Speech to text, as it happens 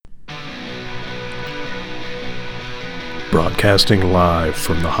Broadcasting live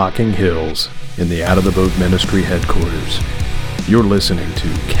from the Hocking Hills in the Out of the Boat Ministry headquarters, you're listening to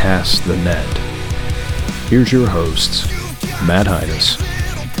Cast the Net. Here's your hosts, Matt Heinus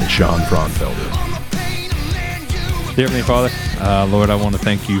and Sean Fraunfelder. Dear Heavenly Father, Lord, I want to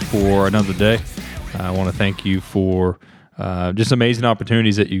thank you for another day. I want to thank you for just amazing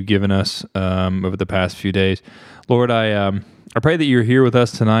opportunities that you've given us over the past few days. Lord, I pray that you're here with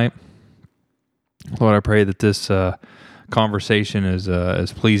us tonight. Lord, I pray that this conversation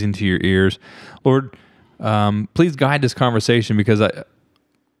is pleasing to your ears. Lord, please guide this conversation because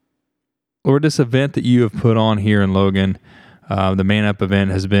Lord, this event that you have put on here in Logan, the Man Up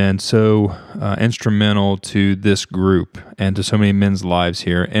event, has been so instrumental to this group and to so many men's lives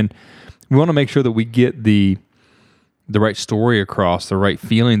here. And we want to make sure that we get the right story across, the right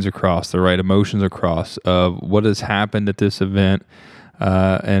feelings across, the right emotions across of what has happened at this event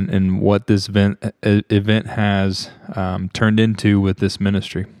and what this event has turned into with this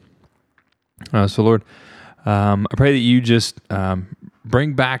ministry. So, Lord, I pray that you just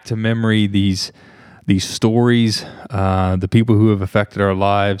bring back to memory these stories, the people who have affected our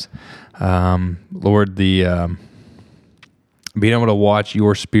lives. Lord, being able to watch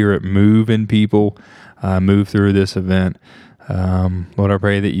your Spirit move in people, move through this event. Lord, I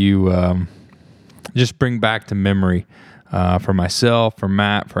pray that you just bring back to memory for myself, for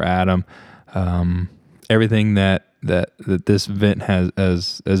Matt, for Adam, everything that this event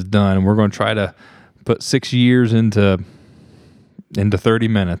has done. And we're going to try to put 6 years into 30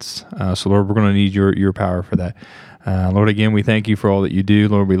 minutes. So, Lord, we're going to need your power for that. Lord, again, we thank you for all that you do.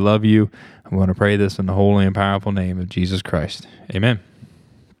 Lord, we love you. I want to pray this in the holy and powerful name of Jesus Christ. Amen.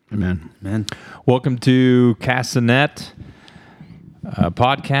 Amen. Amen. Welcome to Cast the Net,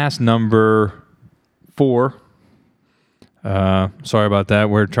 podcast number 4. Sorry about that.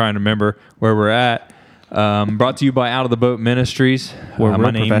 We're trying to remember where we're at. Brought to you by Out of the Boat Ministries. We're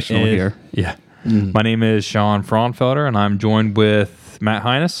professional here. Yeah. My name is Sean Fraunfelder, and I'm joined with Matt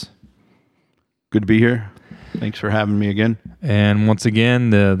Heinus. Good to be here. Thanks for having me again. And once again,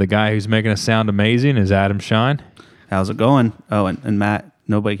 the guy who's making us sound amazing is Adam Shine. How's it going? Oh, and Matt,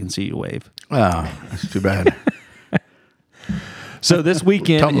 nobody can see you wave. Oh, that's too bad. So this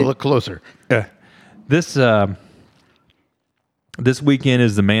weekend... Tell them to look closer. This weekend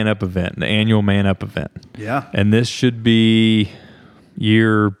is the Man Up event, the annual Man Up event. Yeah. And this should be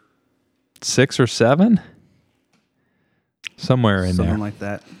year 6 or 7? Somewhere in there. Something like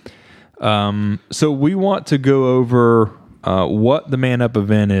that. So we want to go over what the Man Up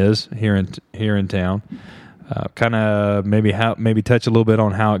event is here in town. Kind of maybe touch a little bit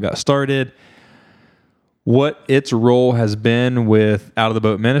on how it got started, what its role has been with Out of the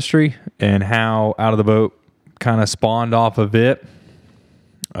Boat Ministry, and how Out of the Boat kind of spawned off of it.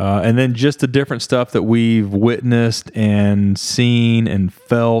 And then just the different stuff that we've witnessed and seen and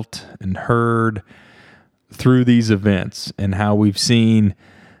felt and heard through these events, and how we've seen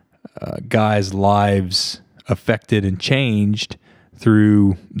guys' lives affected and changed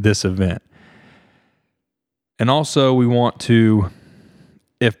through this event. And also we want to,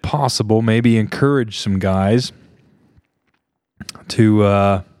 if possible, maybe encourage some guys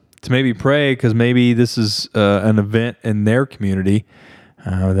to maybe pray, because maybe this is an event in their community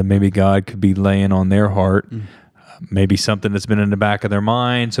that maybe God could be laying on their heart, maybe something that's been in the back of their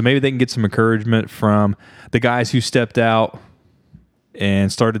mind. So maybe they can get some encouragement from the guys who stepped out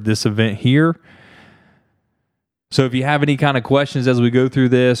and started this event here. So if you have any kind of questions as we go through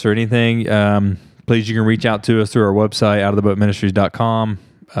this or anything, please, you can reach out to us through our website, outoftheboatministries.com.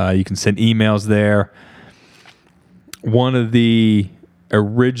 You can send emails there. One of the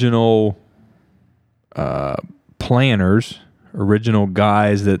original planners, original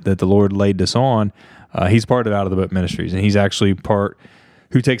guys that the Lord laid this on, he's part of Out of the Boat Ministries, and he's actually part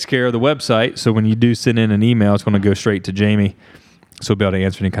who takes care of the website. So when you do send in an email, it's going to go straight to Jamie, so he'll be able to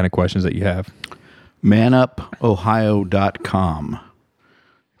answer any kind of questions that you have. manupohio.com.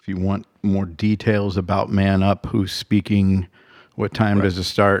 If you want more details about Man Up, who's speaking, what time does it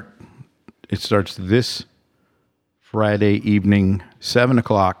start? It starts this Friday evening, 7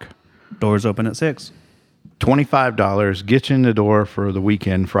 o'clock. Doors open at 6. $25 gets you in the door for the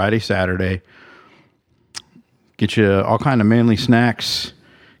weekend, Friday, Saturday. Get you all kind of manly snacks.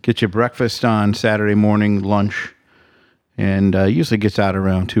 Get you breakfast on Saturday morning, lunch. And usually gets out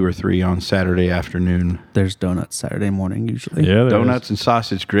around 2 or 3 on Saturday afternoon. There's donuts Saturday morning usually. Yeah, Donuts and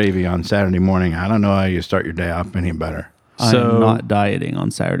sausage gravy on Saturday morning. I don't know how you start your day off any better. I'm not dieting on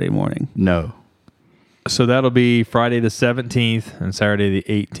Saturday morning. No. So that'll be Friday the 17th and Saturday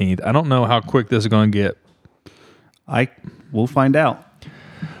the 18th. I don't know how quick this is going to get. We'll find out.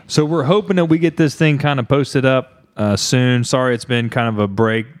 So we're hoping that we get this thing kind of posted up soon. Sorry, it's been kind of a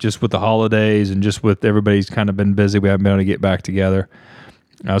break just with the holidays and just with everybody's kind of been busy. We haven't been able to get back together.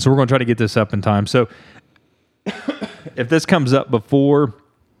 So we're going to try to get this up in time. So if this comes up before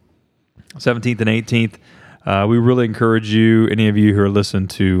 17th and 18th, we really encourage you, any of you who are listening,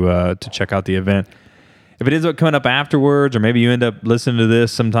 to check out the event. If it ends up coming up afterwards, or maybe you end up listening to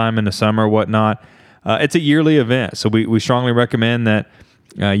this sometime in the summer or whatnot, it's a yearly event. So we strongly recommend that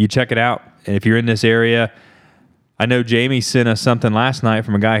you check it out. And if you're in this area, I know Jamie sent us something last night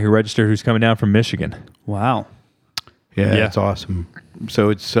from a guy who registered who's coming down from Michigan. Wow. Yeah, that's awesome. So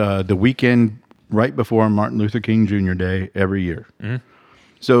it's the weekend right before Martin Luther King Jr. Day every year. Mm-hmm.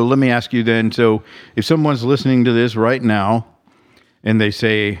 So let me ask you then, so if someone's listening to this right now and they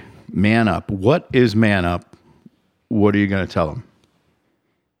say, man up, what is man up? What are you going to tell them?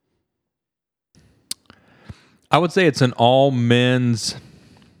 I would say it's an all men's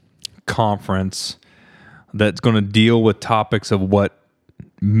conference that's going to deal with topics of what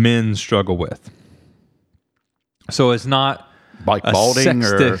men struggle with. So it's not like balding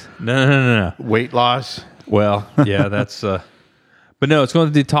or no. weight loss. Well, yeah, that's but no, it's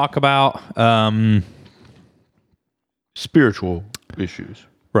going to talk about spiritual issues.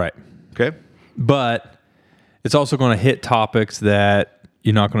 Right. Okay. But it's also going to hit topics that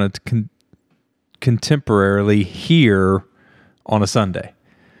you're not going to contemporarily hear on a Sunday.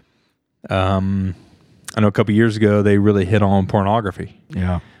 I know a couple years ago they really hit on pornography.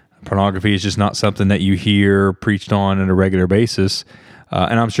 Yeah. Pornography is just not something that you hear preached on a regular basis.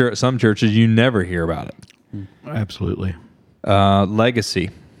 And I'm sure at some churches you never hear about it. Absolutely. Legacy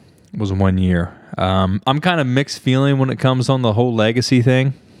was 1 year. I'm kind of mixed feeling when it comes on the whole legacy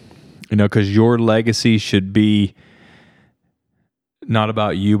thing, because your legacy should be not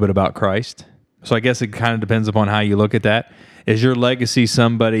about you, but about Christ. So I guess it kind of depends upon how you look at that. Is your legacy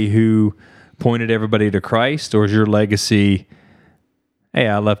somebody who pointed everybody to Christ, or is your legacy, hey,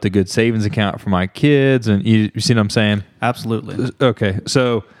 I left a good savings account for my kids, and you see what I'm saying? Absolutely. Okay,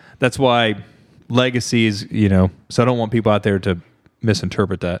 so that's why legacy is, so I don't want people out there to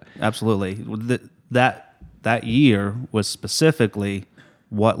misinterpret that. Absolutely. That year was specifically,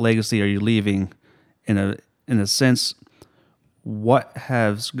 what legacy are you leaving? In a sense, what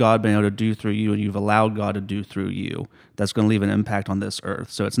has God been able to do through you, and you've allowed God to do through you, that's going to leave an impact on this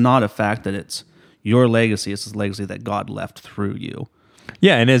earth. So it's not a fact that it's your legacy, it's the legacy that God left through you.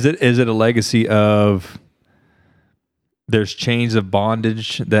 Yeah, and is it a legacy of there's chains of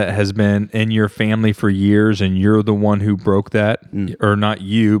bondage that has been in your family for years, and you're the one who broke that, or not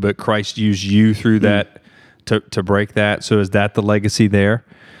you, but Christ used you through that to break that. So is that the legacy there?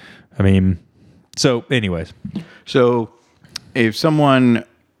 I mean, so anyways. So if someone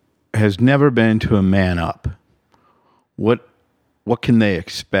has never been to a man up, what can they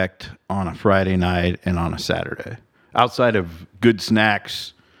expect on a Friday night and on a Saturday? Outside of good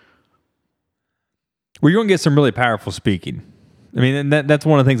snacks. Well, you're going to get some really powerful speaking. I mean, and that's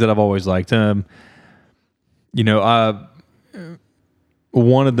one of the things that I've always liked. One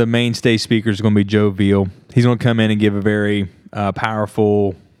of the mainstay speakers is going to be Joe Veal. He's going to come in and give a very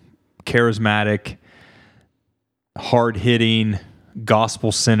powerful, charismatic, hard-hitting,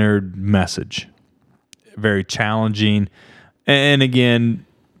 gospel-centered message. Very challenging. And again,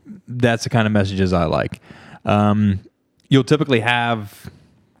 that's the kind of messages I like. You'll typically have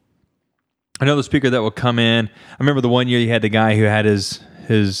another speaker that will come in. I remember the one year you had the guy who had his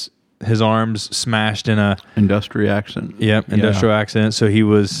arms smashed in a industrial accident. Yep, industrial accident. So he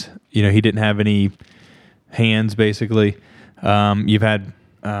was, he didn't have any hands basically. You've had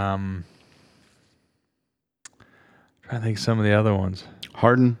trying to think some of the other ones.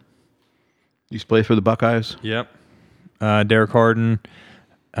 Harden used to play for the Buckeyes. Yep. Derek Harden.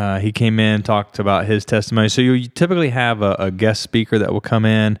 He came in, talked about his testimony. So you typically have a guest speaker that will come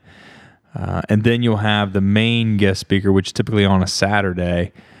in, and then you'll have the main guest speaker, which is typically on a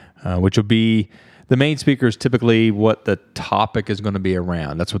Saturday, which will be, the main speaker is typically what the topic is going to be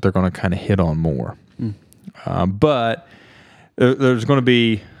around. That's what they're going to kind of hit on more. But there's going to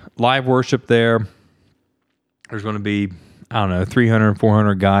be live worship there. There's going to be, 300,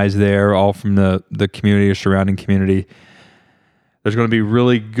 400 guys there, all from the community or surrounding community. There's going to be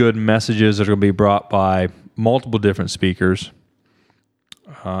really good messages that are going to be brought by multiple different speakers.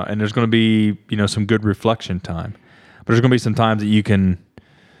 And there's going to be, some good reflection time. But there's going to be some times that you can,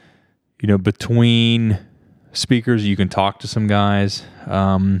 between speakers, you can talk to some guys.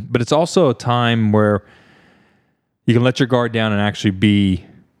 But it's also a time where you can let your guard down and actually be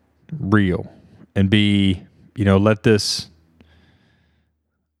real and be, let this,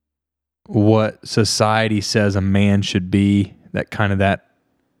 what society says a man should be, that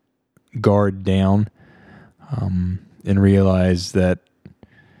guard down. and realize that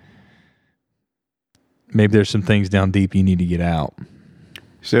maybe there's some things down deep you need to get out.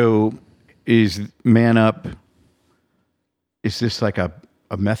 So is Man Up, is this like a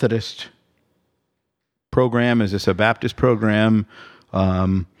Methodist program? Is this a Baptist program?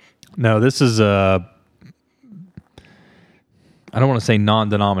 No, this is I don't want to say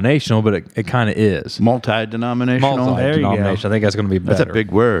non-denominational, but it kind of is. Multi-denominational? Multi-denominational. I think that's going to be better. That's a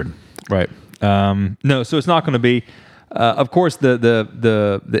big word. Right. No, so it's not going to be. Of course,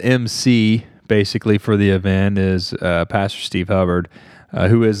 the MC basically for the event is Pastor Steve Hubbard,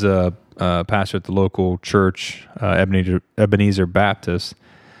 who is a pastor at the local church, Ebenezer Baptist.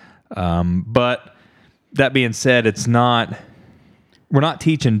 But that being said, it's not. We're not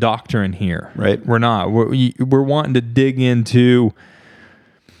teaching doctrine here. Right. We're not. We're wanting to dig into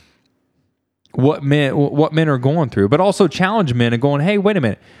what men are going through, but also challenge men and going, hey, wait a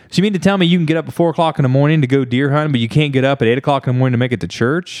minute. So you mean to tell me you can get up at 4 o'clock in the morning to go deer hunting, but you can't get up at 8 o'clock in the morning to make it to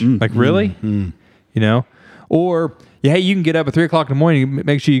church? Like, really? You know? Or, hey, you can get up at 3 o'clock in the morning and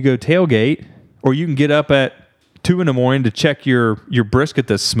make sure you go tailgate, or you can get up at 2 in the morning to check your brisket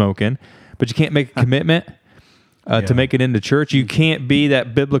that's smoking, but you can't make a commitment to make it into church. You can't be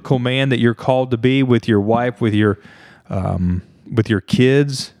that biblical man that you're called to be with your wife, with your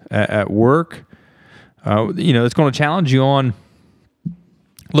kids at work. It's going to challenge you on,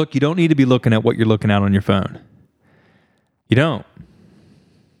 look, you don't need to be looking at what you're looking at on your phone. You don't.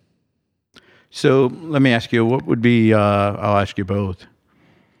 So let me ask you, what would be, I'll ask you both,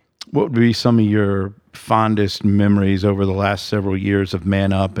 what would be some of your fondest memories over the last several years of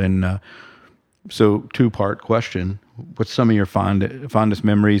Man Up? And so two-part question, what's some of your fondest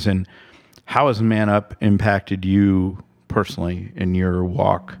memories, and how has Man Up impacted you personally in your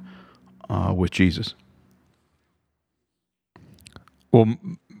walk with Jesus? Well,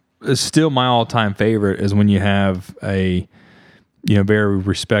 still my all-time favorite is when you have a very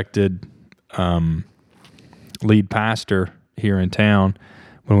respected lead pastor here in town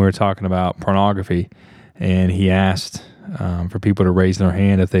when we were talking about pornography, and he asked for people to raise their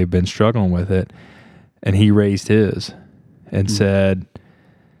hand if they've been struggling with it, and he raised his and said,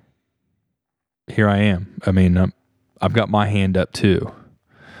 here I am. I mean, I've got my hand up too.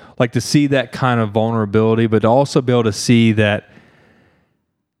 Like, to see that kind of vulnerability, but to also be able to see that,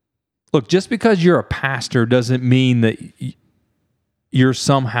 look, just because you're a pastor doesn't mean that you're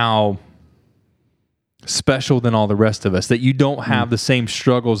somehow special than all the rest of us, that you don't have the same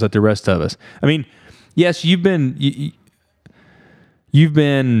struggles that the rest of us. I mean, yes, you've been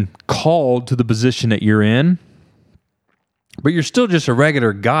called to the position that you're in, but you're still just a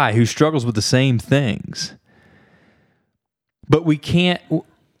regular guy who struggles with the same things. But we can't,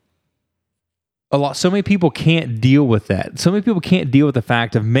 so many people can't deal with that. So many people can't deal with the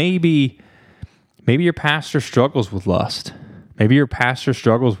fact of maybe your pastor struggles with lust. Maybe your pastor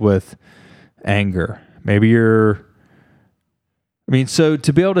struggles with anger. So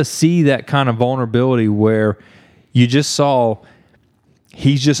to be able to see that kind of vulnerability where you just saw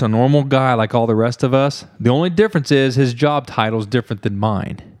he's just a normal guy like all the rest of us. The only difference is his job title is different than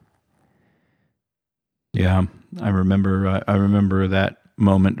mine. Yeah, I remember that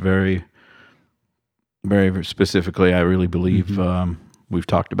moment very, very specifically. I really believe we've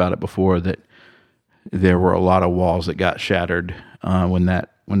talked about it before, that there were a lot of walls that got shattered when that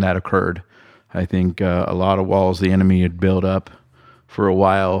occurred. I think a lot of walls the enemy had built up for a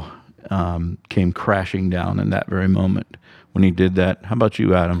while came crashing down in that very moment when he did that. How about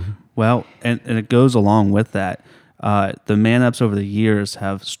you, Adam? Well, and it goes along with that. The Man Ups over the years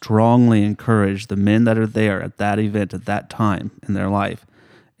have strongly encouraged the men that are there at that event at that time in their life.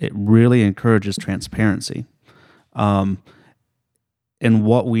 It really encourages transparency. And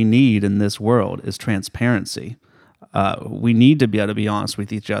what we need in this world is transparency. We need to be able to be honest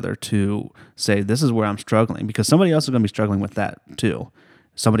with each other to say, this is where I'm struggling, because somebody else is going to be struggling with that too.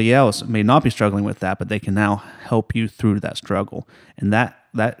 Somebody else may not be struggling with that, but they can now help you through that struggle. And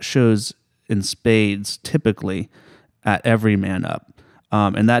that shows in spades typically at every Man Up.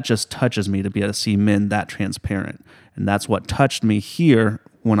 And that just touches me to be able to see men that transparent. And that's what touched me here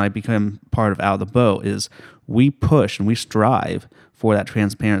when I became part of Out of the Boat, is we push and we strive for that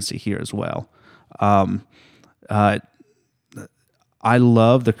transparency here as well. I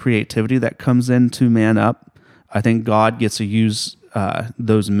love the creativity that comes into Man Up. I think God gets to use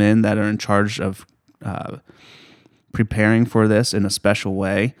those men that are in charge of preparing for this in a special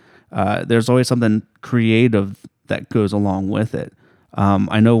way. There's always something creative that goes along with it.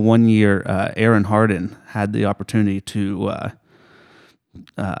 I know one year Aaron Harden had the opportunity to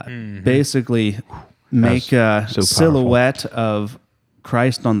basically make a silhouette of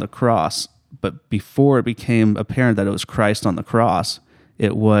Christ on the cross but before it became apparent that it was Christ on the cross,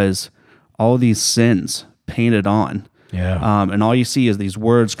 it was all these sins painted on. Yeah. And all you see is these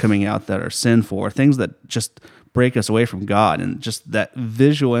words coming out that are sinful, or things that just break us away from God, and just that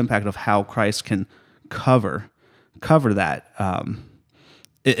visual impact of how Christ can cover that.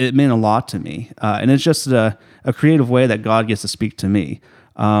 It meant a lot to me. And it's just a creative way that God gets to speak to me.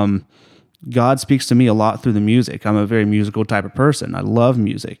 God speaks to me a lot through the music. I'm a very musical type of person. I love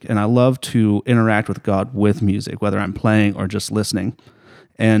music, and I love to interact with God with music, whether I'm playing or just listening.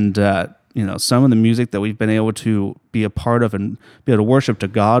 And, some of the music that we've been able to be a part of and be able to worship to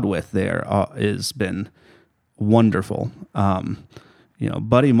God with there has been wonderful.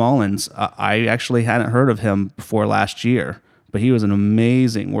 Buddy Mullins, I actually hadn't heard of him before last year, but he was an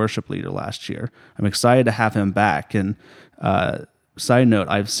amazing worship leader last year. I'm excited to have him back. And side note,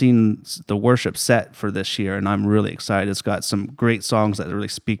 I've seen the worship set for this year, and I'm really excited. It's got some great songs that really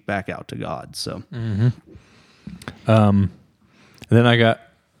speak back out to God. So, and then I got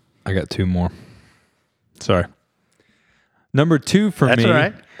 2 more. Sorry. Number 2 for me. That's all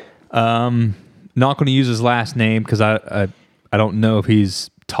right. Not going to use his last name because I don't know if he's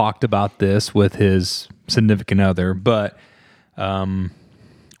talked about this with his significant other, but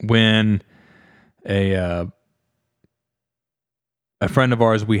when a friend of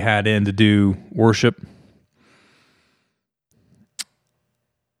ours we had in to do worship,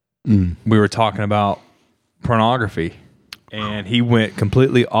 we were talking about pornography, and he went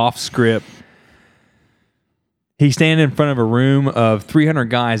completely off script. He's standing in front of a room of 300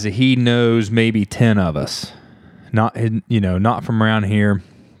 guys that he knows maybe 10 of us, not from around here.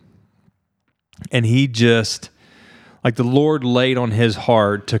 And he just, like, the Lord laid on his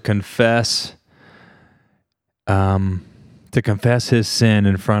heart to confess his sin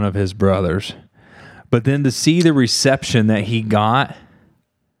in front of his brothers. But then to see the reception that he got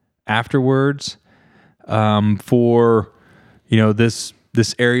afterwards for,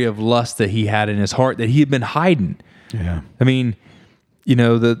 this area of lust that he had in his heart that he had been hiding. Yeah. I mean,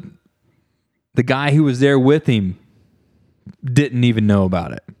 the guy who was there with him didn't even know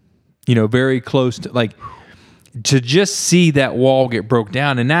about it. Very close to, like, to just see that wall get broke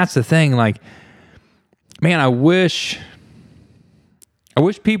down. And that's the thing, like, man, I wish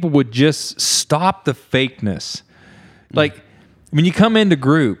people would just stop the fakeness. Like, when you come into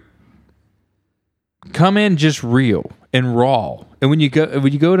group, come in just real and raw. And when you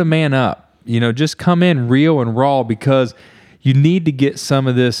go to Man Up, just come in real and raw, because you need to get some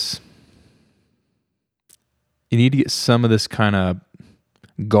of this. You need to get some of this kind of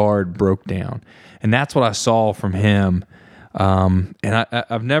guard broke down, and that's what I saw from him. And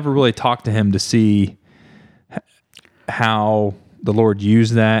I've never really talked to him to see how the Lord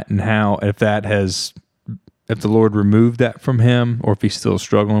used that, and if the Lord removed that from him, or if he's still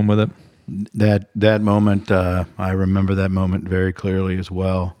struggling with it. That moment, I remember that moment very clearly as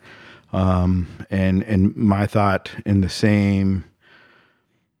well. And my thought in the same,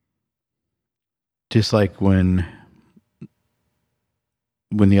 just like when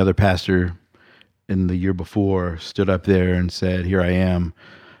the other pastor in the year before stood up there and said, "Here I am."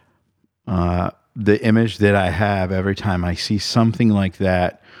 The image that I have every time I see something like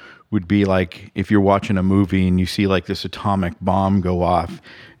that would be like if you're watching a movie and you see like this atomic bomb go off,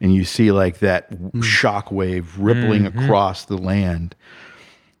 and you see like that shock wave rippling across the land.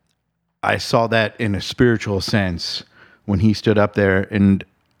 I saw that in a spiritual sense when he stood up there. And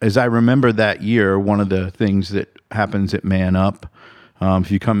as I remember that year, one of the things that happens at Man Up, if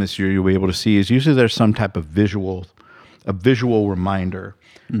you come this year, you'll be able to see, is usually there's some type of visual reminder.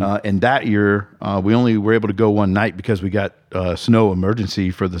 And that year, we only were able to go one night because we got snow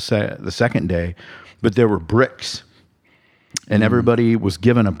emergency for the second day, but there were bricks, and everybody was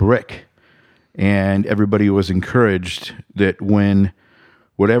given a brick, and everybody was encouraged that when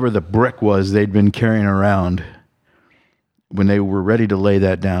whatever the brick was they'd been carrying around, when they were ready to lay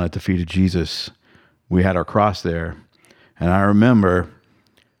that down at the feet of Jesus, we had our cross there. And I remember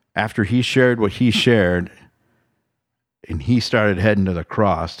after he shared what he shared, and he started heading to the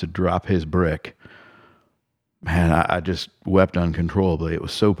cross to drop his brick, man, I just wept uncontrollably. It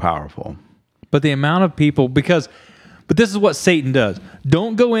was so powerful. But the amount of people, but this is what Satan does.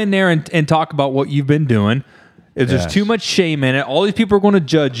 Don't go in there and talk about what you've been doing. If there's too much shame in it, all these people are going to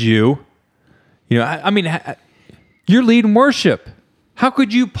judge you. I mean, you're leading worship. How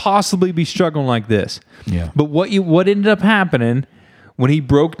could you possibly be struggling like this? Yeah. But what ended up happening when he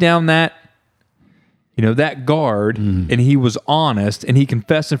broke down that guard, and he was honest, and he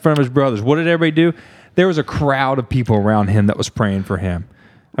confessed in front of his brothers, what did everybody do? There was a crowd of people around him that was praying for him.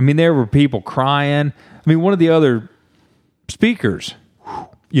 I mean, there were people crying. I mean, one of the other speakers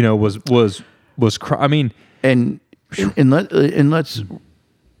I mean, And let's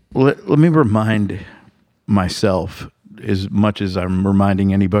let me remind myself, as much as I'm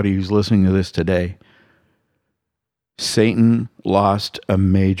reminding anybody who's listening to this today, Satan lost a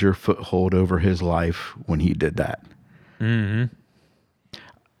major foothold over his life when he did that. mm-hmm.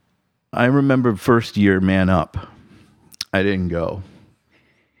 I remember first year Man Up, I didn't go.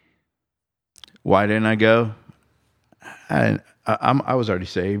 Why didn't I go? I was already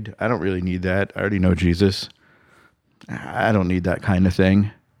saved. I don't really need that. I already know Jesus. I don't need that kind of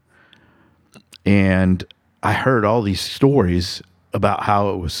thing. And I heard all these stories about how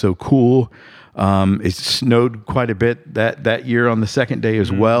it was so cool. It snowed quite a bit that year on the second day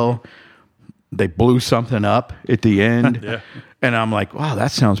as well. They blew something up at the end. Yeah. And I'm like, wow,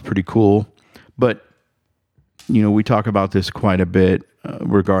 that sounds pretty cool. But, we talk about this quite a bit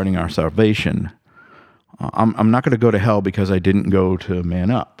regarding our salvation. I'm not going to go to hell because I didn't go to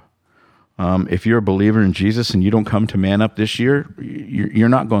Man Up. If you're a believer in Jesus and you don't come to Man Up this year, you're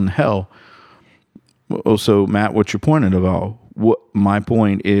not going to hell. So, Matt, what's your point of it all? What my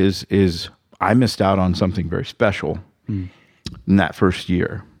point is I missed out on something very special in that first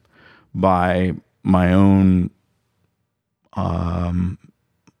year by my own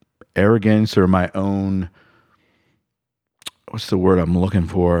arrogance or my own, what's the word I'm looking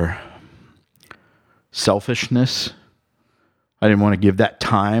for? Selfishness. I didn't want to give that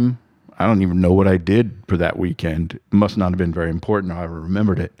time. I don't even know what I did for that weekend. It must not have been very important. I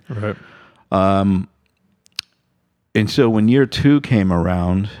remembered it. Right. And so when year 2 came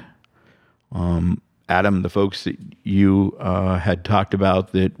around, Adam, the folks that you had talked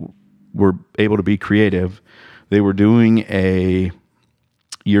about that were able to be creative, they were doing a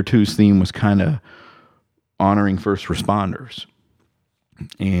year 2's theme was kind of honoring first responders.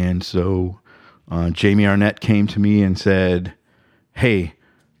 And so Jamie Arnett came to me and said, hey,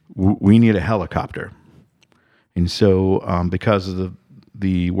 we need a helicopter. And so because of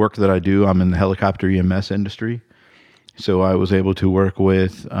the work that I do, I'm in the helicopter EMS industry. So I was able to work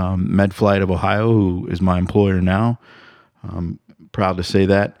with MedFlight of Ohio, who is my employer now. I'm proud to say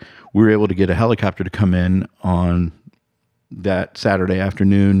that. We were able to get a helicopter to come in on that Saturday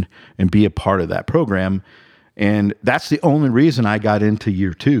afternoon and be a part of that program. And that's the only reason I got into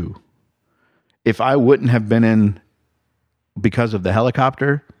year 2. If I wouldn't have been in because of the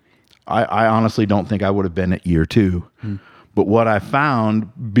helicopter, I honestly don't think I would have been at year 2. But what I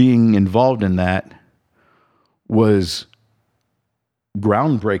found being involved in that was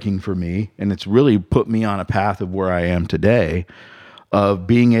groundbreaking for me, and it's really put me on a path of where I am today, of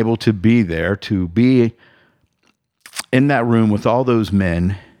being able to be there, to be in that room with all those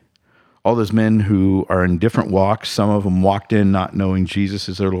men who are in different walks. Some of them walked in not knowing Jesus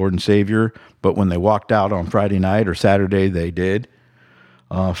as their Lord and Savior, but when they walked out on Friday night or Saturday, they did.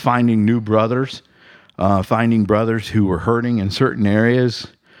 Finding new brothers, finding brothers who were hurting in certain areas,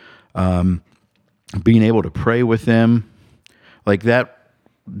 being able to pray with them, like that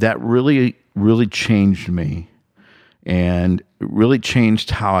really, really changed me, and it really changed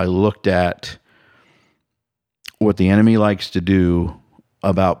how I looked at what the enemy likes to do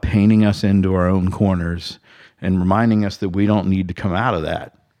about painting us into our own corners and reminding us that we don't need to come out of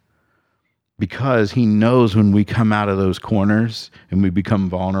that, because he knows when we come out of those corners and we become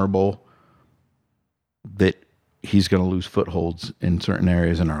vulnerable that he's going to lose footholds in certain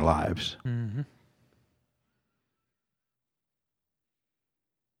areas in our lives. Mm-hmm.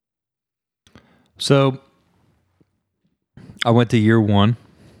 So I went to year 1.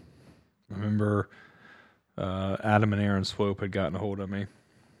 I remember Adam and Aaron Swope had gotten a hold of me,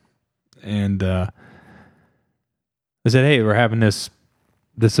 and I said, "Hey, we're having this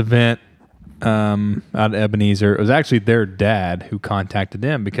event out at Ebenezer." It was actually their dad who contacted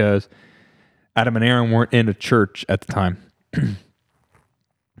them because Adam and Aaron weren't in a church at the time,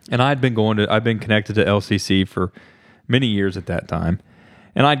 and I'd been connected to LCC for many years at that time.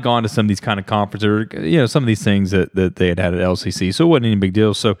 And I'd gone to some of these kind of conferences, or, some of these things that they had at LCC. So it wasn't any big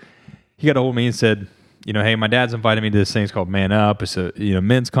deal. So he got a hold of me and said, hey, my dad's invited me to this thing. It's called Man Up. It's a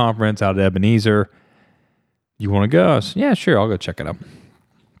men's conference out at Ebenezer. You want to go? I said, yeah, sure. I'll go check it out.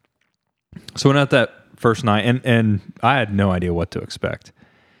 So I went out that first night, and I had no idea what to expect.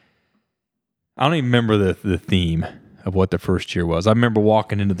 I don't even remember the theme of what the first year was. I remember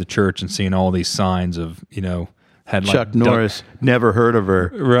walking into the church and seeing all these signs of, had like Chuck Norris, never heard of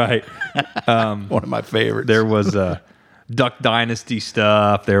her. Right. One of my favorites. There was Duck Dynasty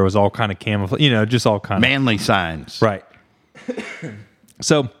stuff. There was all kind of camouflage, just all kind of manly signs. Right.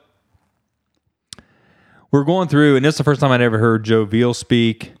 So we're going through, and this is the first time I'd ever heard Joe Veal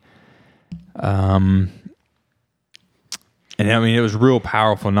speak. And And I mean, it was a real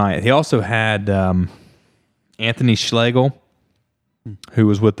powerful night. He also had Anthony Schlegel, who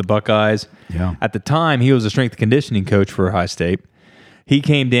was with the Buckeyes. Yeah. At the time, he was a strength and conditioning coach for Ohio State. He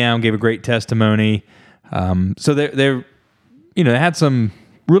came down, gave a great testimony. So they had some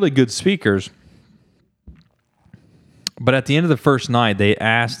really good speakers. But at the end of the first night, they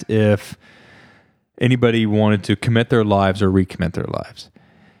asked if anybody wanted to commit their lives or recommit their lives.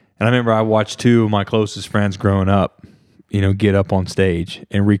 And I remember I watched two of my closest friends growing up, get up on stage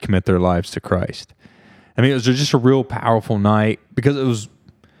and recommit their lives to Christ. I mean, it was just a real powerful night because it was,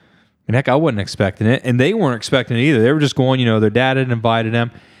 heck, I wasn't expecting it. And they weren't expecting it either. They were just going, their dad had invited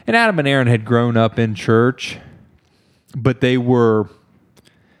them. And Adam and Aaron had grown up in church, but they were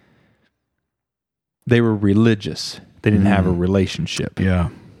religious. They didn't have a relationship. Yeah.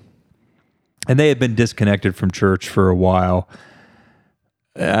 And they had been disconnected from church for a while.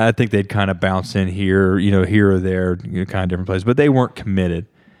 I think they'd kind of bounce in here, here or there, kind of different places, but they weren't committed.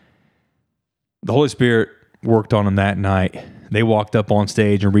 The Holy Spirit worked on them that night. They walked up on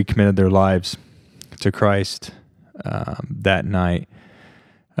stage and recommitted their lives to Christ that night.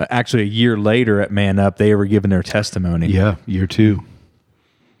 Actually, a year later at Man Up, they were given their testimony. Yeah, year 2.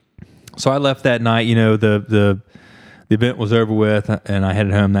 So I left that night. The event was over with, and I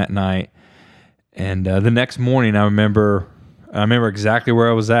headed home that night. And the next morning, I remember exactly where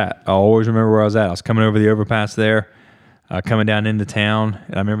I was at. I always remember where I was at. I was coming over the overpass there, coming down into town,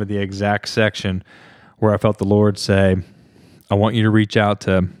 and I remember the exact section where I felt the Lord say, I want you to reach out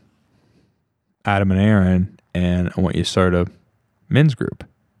to Adam and Aaron, and I want you to start a men's group.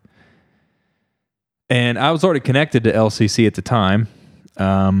 And I was already connected to LCC at the time,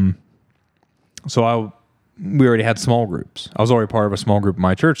 so we already had small groups. I was already part of a small group in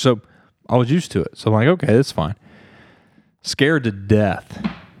my church, so I was used to it. So I'm like, okay, that's fine. Scared to death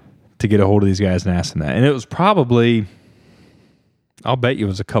to get a hold of these guys and ask them that. And it was probably, I'll bet you it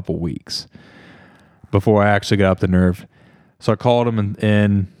was a couple weeks before I actually got up the nerve. So I called them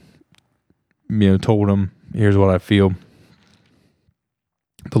and told them, here's what I feel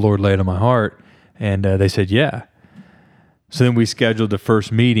the Lord laid on my heart. And they said, yeah. So then we scheduled the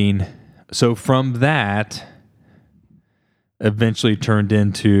first meeting. So from that, eventually turned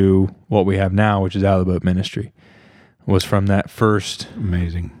into what we have now, which is Out of the Boat Ministry. Was from that first.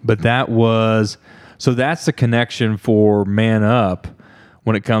 Amazing. But that's the connection for Man Up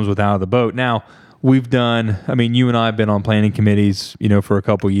when it comes with Out of the Boat. Now, we've done, you and I have been on planning committees, for a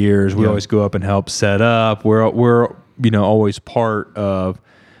couple years. We always go up and help set up. We're always part of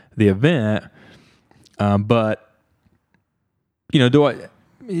the event. But,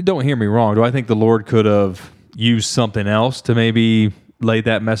 don't hear me wrong. Do I think the Lord could have used something else to maybe lay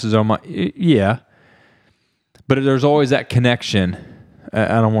that message on yeah. But there's always that connection.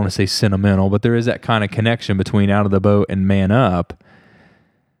 I don't want to say sentimental, but there is that kind of connection between Out of the Boat and Man Up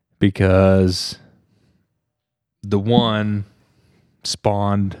because the one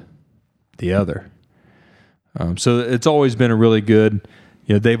spawned the other. So it's always been a really good,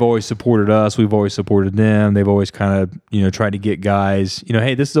 they've always supported us. We've always supported them. They've always kind of, tried to get guys,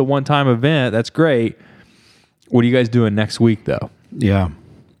 hey, this is a one-time event. That's great. What are you guys doing next week, though? Yeah.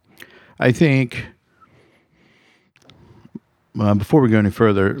 I think... before we go any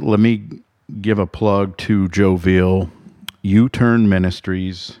further, let me give a plug to Joe Veal, U-Turn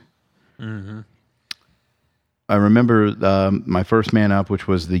Ministries. Mm-hmm. I remember my first Man Up, which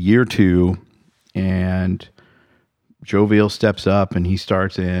was the year 2, and Joe Veal steps up and he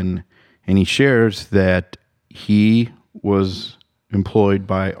starts in, and he shares that he was employed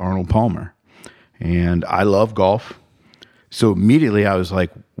by Arnold Palmer. And I love golf. So immediately I was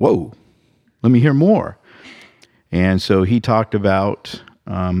like, whoa, let me hear more. And so he talked about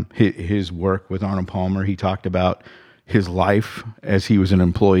his work with Arnold Palmer. He talked about his life as he was an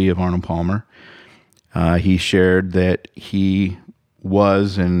employee of Arnold Palmer. He shared that he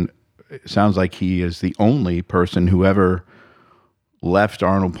was, and it sounds like he is the only person who ever left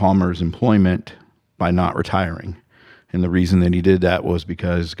Arnold Palmer's employment by not retiring. And the reason that he did that was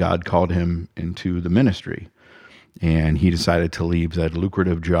because God called him into the ministry. And he decided to leave that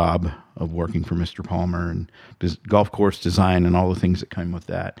lucrative job of working for Mr. Palmer and golf course design and all the things that come with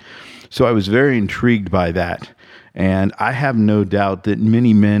that. So I was very intrigued by that. And I have no doubt that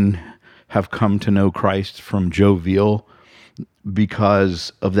many men have come to know Christ from Joe Veal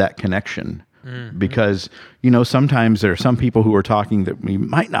because of that connection. Mm-hmm. Because, sometimes there are some people who are talking that we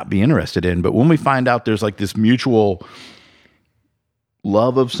might not be interested in, but when we find out there's like this mutual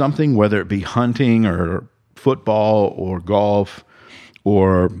love of something, whether it be hunting or football or golf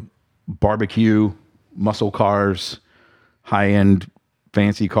or barbecue, muscle cars, high-end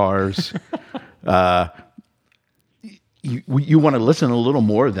fancy cars. you want to listen a little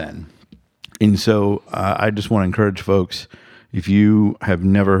more then. And so I just want to encourage folks, if you have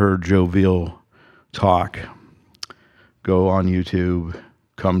never heard Joe Veal talk, go on YouTube,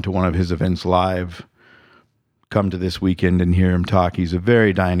 come to one of his events live, come to this weekend and hear him talk. He's a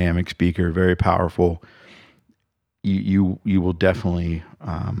very dynamic speaker, very powerful. You will definitely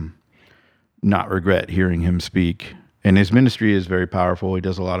not regret hearing him speak. And his ministry is very powerful. He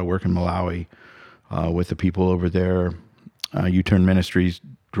does a lot of work in Malawi with the people over there. U-Turn Ministries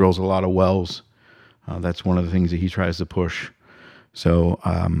drills a lot of wells. That's one of the things that he tries to push. So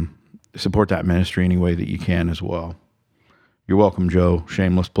support that ministry any way that you can as well. You're welcome, Joe.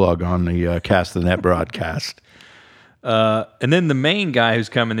 Shameless plug on the Cast the Net broadcast. And then the main guy who's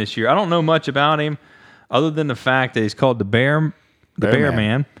coming this year, I don't know much about him other than the fact that he's called the Bear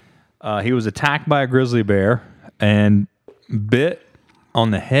Man. He was attacked by a grizzly bear and bit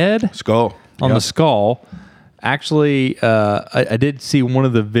on the head. Skull. On the skull. Actually, I did see one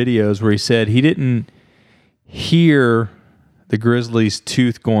of the videos where he said he didn't hear the grizzly's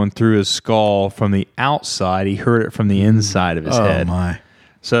tooth going through his skull from the outside. He heard it from the inside of his head. Oh, my.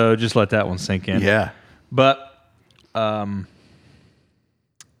 So just let that one sink in. Yeah. But the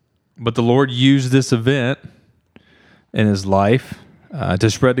Lord used this event in his life to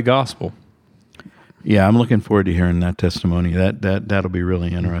spread the gospel. Yeah, I'm looking forward to hearing that testimony. That'll be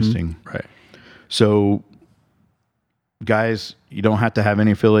really interesting. Mm-hmm. Right. So, guys, you don't have to have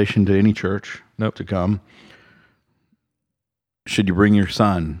any affiliation to any church to come. Should you bring your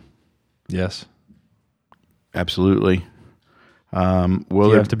son? Yes. Absolutely. Do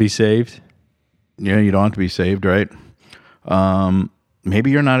you have to be saved? Yeah, you don't have to be saved, right?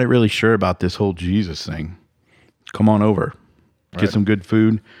 Maybe you're not really sure about this whole Jesus thing. Come on over. Get some good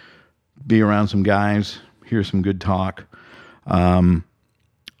food. Be around some guys. Hear some good talk.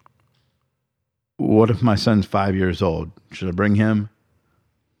 What if my son's 5 years old? Should I bring him?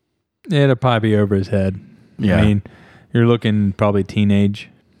 Yeah, it'll probably be over his head. Yeah. I mean, you're looking probably teenage.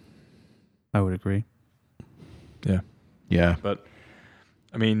 I would agree. Yeah. Yeah. But,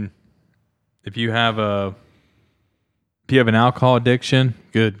 I mean, if you have an alcohol addiction,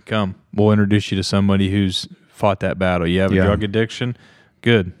 good, come. We'll introduce you to somebody who's fought that battle. You have a drug addiction,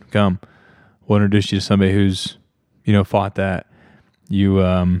 good, come. We'll introduce you to somebody who's, fought that. You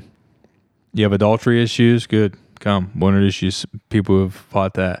have adultery issues, good, come. We'll introduce you to people who have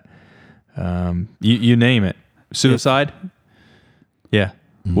fought that. You name it. Suicide,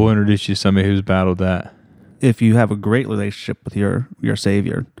 we'll introduce you to somebody who's battled that. If you have a great relationship with your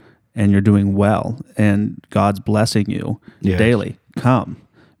Savior and you're doing well and God's blessing you daily, come.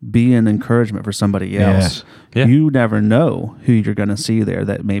 Be an encouragement for somebody else. Yes. Yeah. You never know who you're going to see there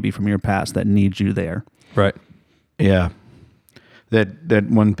that maybe from your past that needs you there. Right. Yeah. That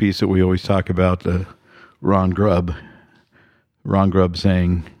one piece that we always talk about, Ron Grubb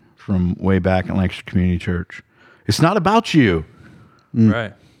saying from way back in Lancaster Community Church, it's not about you.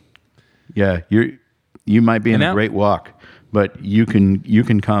 Right. Yeah, you might be in a great walk, but you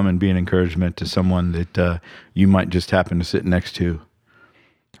can come and be an encouragement to someone that you might just happen to sit next to.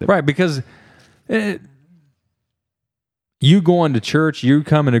 Right, because you going to church, you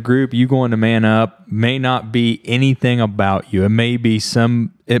come in a group, you going to Man Up may not be anything about you. It may be someone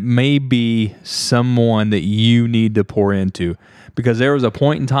that you need to pour into, because there was a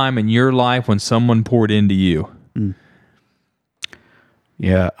point in time in your life when someone poured into you. Mm.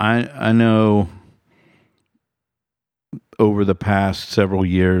 Yeah, I know over the past several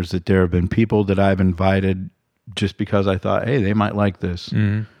years that there have been people that I've invited just because I thought, hey, they might like this.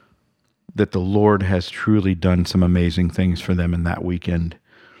 Mm-hmm. That the Lord has truly done some amazing things for them in that weekend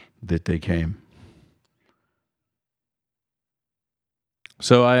that they came.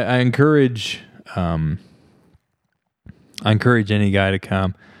 So I encourage any guy to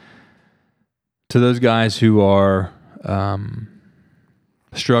come. To those guys who are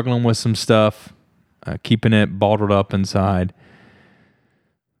struggling with some stuff, keeping it bottled up inside.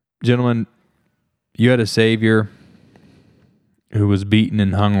 Gentlemen, you had a Savior who was beaten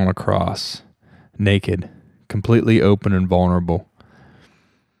and hung on a cross, naked, completely open and vulnerable.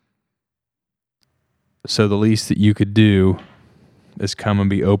 So the least that you could do is come and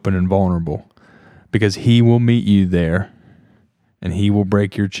be open and vulnerable, because He will meet you there and He will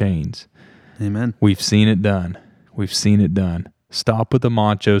break your chains. Amen. We've seen it done. We've seen it done. Stop with the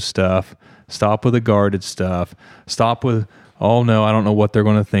macho stuff. Stop with the guarded stuff. Stop with, oh no, I don't know what they're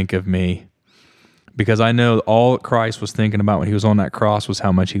going to think of me. Because I know all that Christ was thinking about when He was on that cross was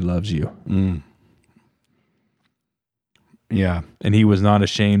how much He loves you. Mm. Yeah. And He was not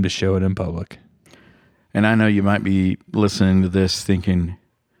ashamed to show it in public. And I know you might be listening to this thinking,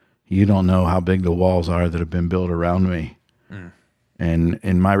 you don't know how big the walls are that have been built around me.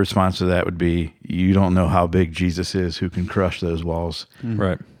 And my response to that would be, you don't know how big Jesus is, who can crush those walls.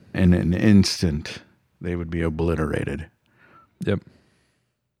 Right. In an instant, they would be obliterated. Yep.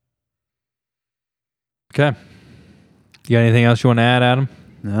 Okay. You got anything else you want to add, Adam?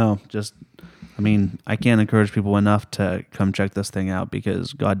 No, I can't encourage people enough to come check this thing out,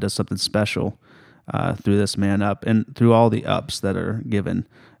 because God does something special through this Man Up and through all the ups that are given.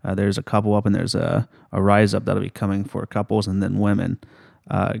 There's a couple up, and there's a rise up that'll be coming for couples and then women.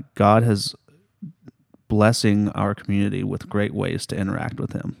 God has blessing our community with great ways to interact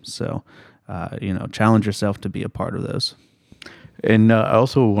with Him. So, challenge yourself to be a part of those. And I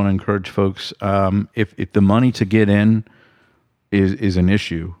also want to encourage folks, if the money to get in is an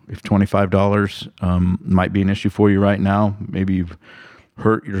issue, if $25 might be an issue for you right now, maybe you've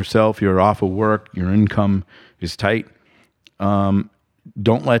hurt yourself, you're off of work, your income is tight,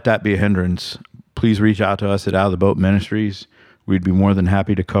 don't let that be a hindrance. Please reach out to us at Out of the Boat Ministries. We'd be more than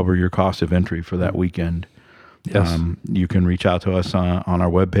happy to cover your cost of entry for that weekend. Yes. You can reach out to us on our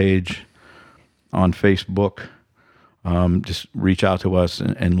webpage, on Facebook. Just reach out to us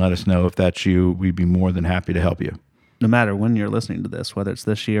and let us know if that's you. We'd be more than happy to help you. No matter when you're listening to this, whether it's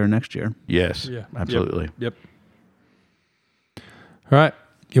this year or next year. Yes, absolutely. Yep. All right.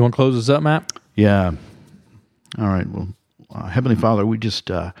 You want to close this up, Matt? Yeah. All right. Well, Heavenly Father, we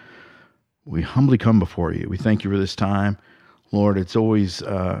just, we humbly come before you. We thank you for this time. Lord, it's always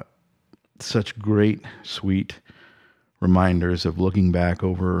such great, sweet reminders of looking back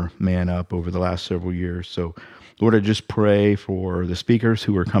over Man Up over the last several years. So, Lord, I just pray for the speakers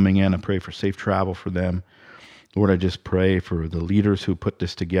who are coming in. I pray for safe travel for them. Lord, I just pray for the leaders who put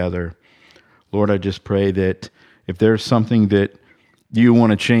this together. Lord, I just pray that if there's something that you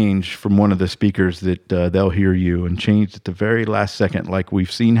want to change from one of the speakers, that they'll hear you and change at the very last second, like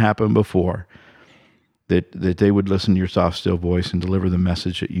we've seen happen before, that they would listen to your soft, still voice and deliver the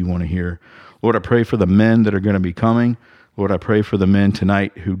message that you want to hear. Lord, I pray for the men that are going to be coming. Lord, I pray for the men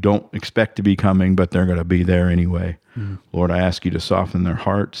tonight who don't expect to be coming, but they're going to be there anyway. Mm-hmm. Lord, I ask you to soften their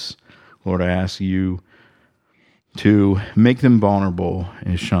hearts. Lord, I ask you to make them vulnerable,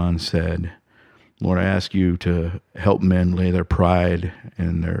 as Sean said. Lord, I ask you to help men lay their pride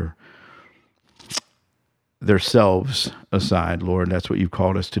and their selves aside. Lord, that's what you've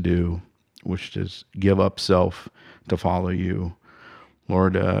called us to do, which is give up self to follow you.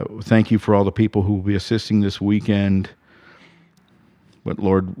 Lord, thank you for all the people who will be assisting this weekend. But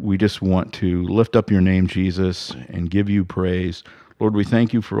Lord, we just want to lift up your name, Jesus, and give you praise. Lord, we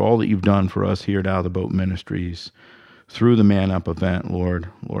thank you for all that you've done for us here at Out of the Boat Ministries through the Man Up event, Lord.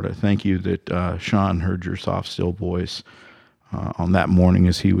 Lord, I thank you that Sean heard your soft, still voice on that morning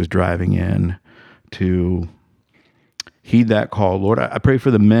as he was driving in to heed that call. Lord, I pray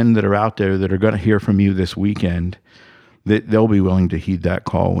for the men that are out there that are going to hear from you this weekend, that they'll be willing to heed that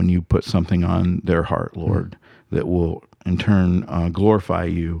call when you put something on their heart, Lord, that will in turn glorify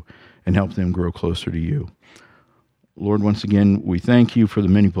you and help them grow closer to you. Lord, once again, we thank you for the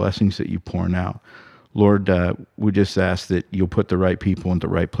many blessings that you pour out. Lord, we just ask that you'll put the right people in the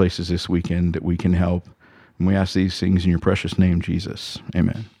right places this weekend that we can help. And we ask these things in your precious name, Jesus.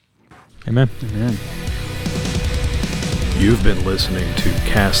 Amen. Amen. Amen. You've been listening to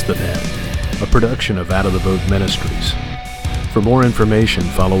Cast the Net, a production of Out of the Boat Ministries. For more information,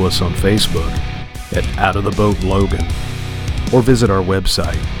 follow us on Facebook at Out of the Boat Logan, or visit our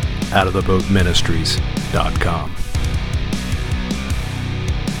website, outoftheboatministries.com.